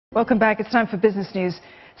Welcome back. It's time for business news.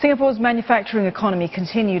 Singapore's manufacturing economy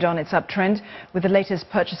continued on its uptrend with the latest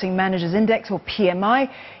Purchasing Managers Index, or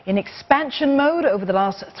PMI, in expansion mode over the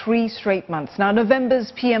last 3 straight months. Now,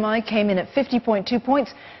 November's PMI came in at 50.2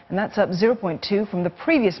 points, and that's up 0.2 from the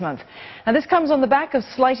previous month. Now, this comes on the back of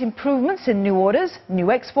slight improvements in new orders,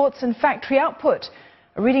 new exports and factory output.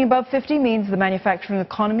 A reading above 50 means the manufacturing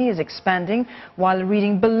economy is expanding, while a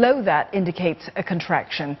reading below that indicates a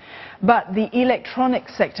contraction. But the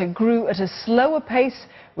electronics sector grew at a slower pace,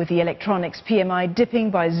 with the electronics PMI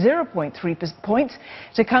dipping by 0.3 points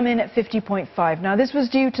to come in at 50.5. Now, this was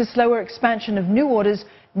due to slower expansion of new orders,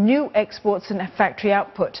 new exports and factory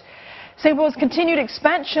output. Singapore's continued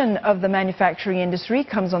expansion of the manufacturing industry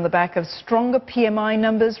comes on the back of stronger PMI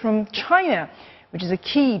numbers from China, which is a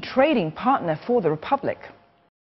key trading partner for the Republic.